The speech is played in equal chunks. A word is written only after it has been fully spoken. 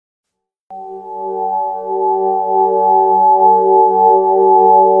I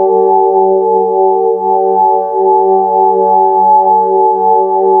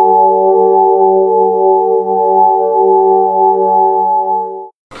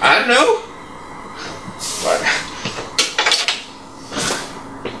don't know. What?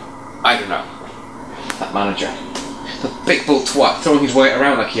 I don't know. That manager. The big bull twat throwing his weight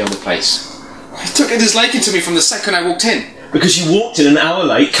around like he owned the place. He took a disliking to me from the second I walked in. Because you walked in an hour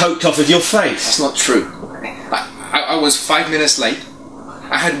late, coked off with your face. That's not true. I was 5 minutes late.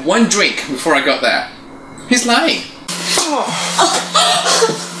 I had 1 drink before I got there. He's lying.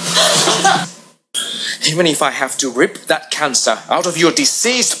 Even if I have to rip that cancer out of your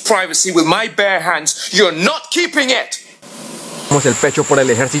deceased privacy with my bare hands, you're not keeping it! Somos el pecho por el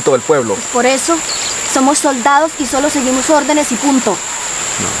ejército del pueblo. Por eso, somos soldados y solo seguimos órdenes y punto.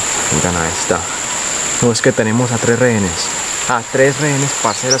 No, mira nada está. No es que tenemos a 3 rehenes. A 3 rehenes,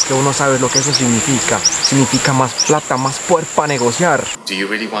 parceras, que uno sabe lo que eso significa. Significa más plata, más poder para negociar. Do you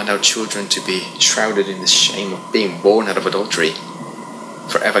really want our children to be shrouded in the shame of being born out of adultery?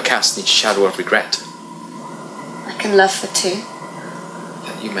 Forever cast in shadow of regret? I can love for 2.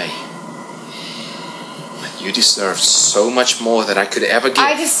 That you may. But you deserve so much more than I could ever give.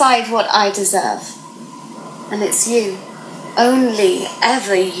 I decide what I deserve. And it's you. Only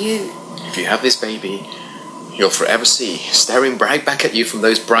ever you. If you have this baby, you'll forever see, staring right back at you from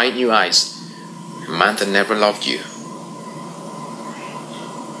those bright new eyes, a man that never loved you.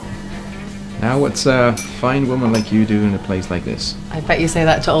 Now what's a fine woman like you do in a place like this? I bet you say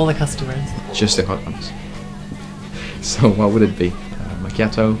that to all the customers. Just the hot ones. So what would it be?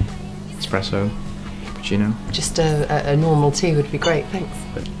 Macchiato? Espresso? Cappuccino? Just a normal tea would be great, thanks.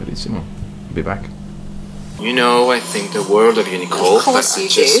 Bellissimo. I'll be back. You know, I think the world of you, Nicole. Of course you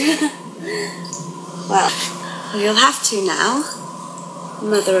do. Well, you'll have to now.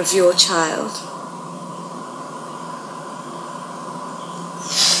 Mother of your child.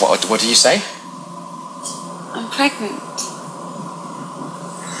 What do you say? I'm pregnant.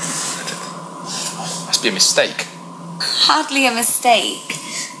 Must be a mistake. Hardly a mistake.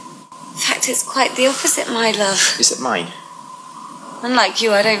 In fact, it's quite the opposite, my love. Is it mine? Unlike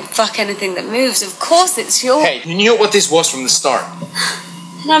you, I don't fuck anything that moves. Of course it's yours. Hey, you knew what this was from the start.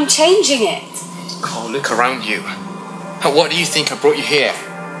 And I'm changing it. Oh, look around you. What do you think I brought you here?